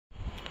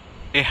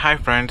Hey, hi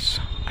friends,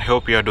 I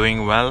hope you are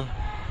doing well.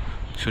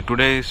 So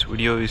today's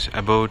video is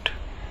about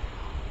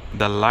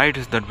the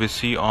lights that we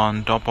see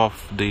on top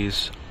of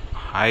these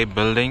high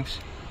buildings.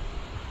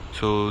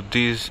 So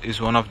this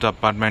is one of the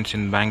apartments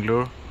in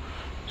Bangalore.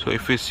 So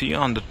if we see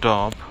on the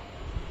top,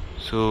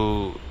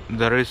 so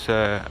there is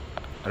a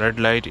red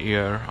light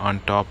here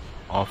on top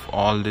of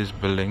all these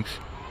buildings.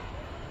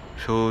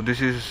 So this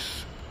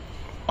is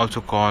also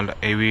called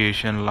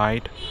aviation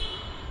light.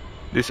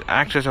 This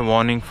acts as a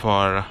warning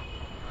for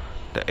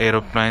the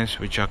aeroplanes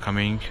which are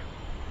coming.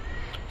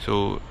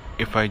 So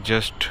if I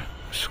just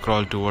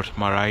scroll towards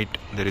my right,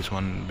 there is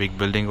one big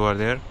building over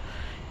there.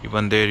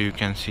 Even there you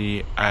can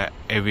see a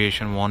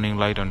aviation warning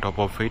light on top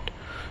of it.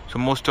 So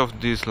most of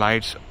these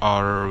lights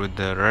are with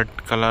the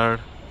red color.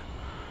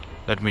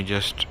 Let me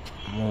just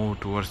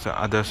move towards the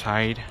other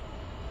side.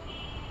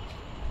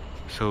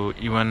 So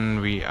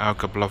even we have a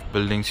couple of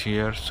buildings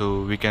here,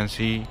 so we can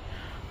see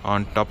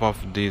on top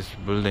of these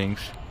buildings.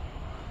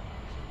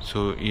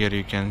 So here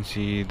you can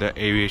see the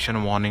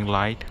aviation warning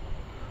light.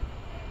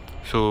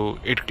 So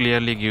it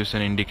clearly gives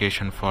an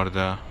indication for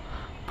the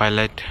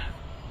pilot,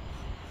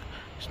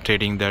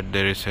 stating that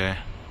there is a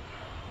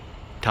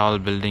tall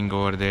building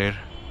over there,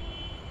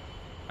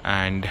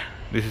 and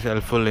this is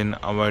helpful in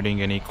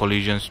avoiding any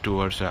collisions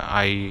towards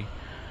high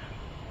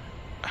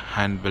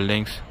hand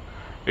buildings.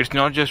 It's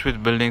not just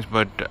with buildings,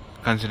 but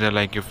consider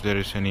like if there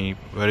is any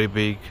very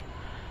big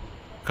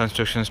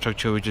construction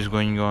structure which is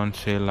going on,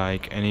 say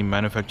like any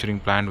manufacturing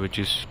plant which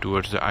is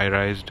towards the high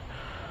rise,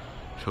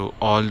 so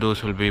all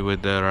those will be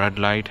with the red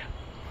light.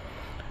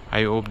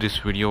 I hope this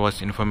video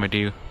was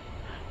informative.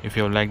 If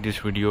you have liked this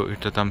video,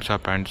 hit the thumbs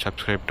up and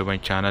subscribe to my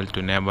channel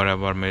to never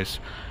ever miss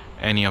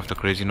any of the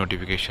crazy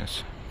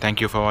notifications.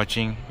 Thank you for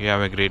watching. You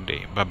have a great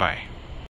day. Bye bye.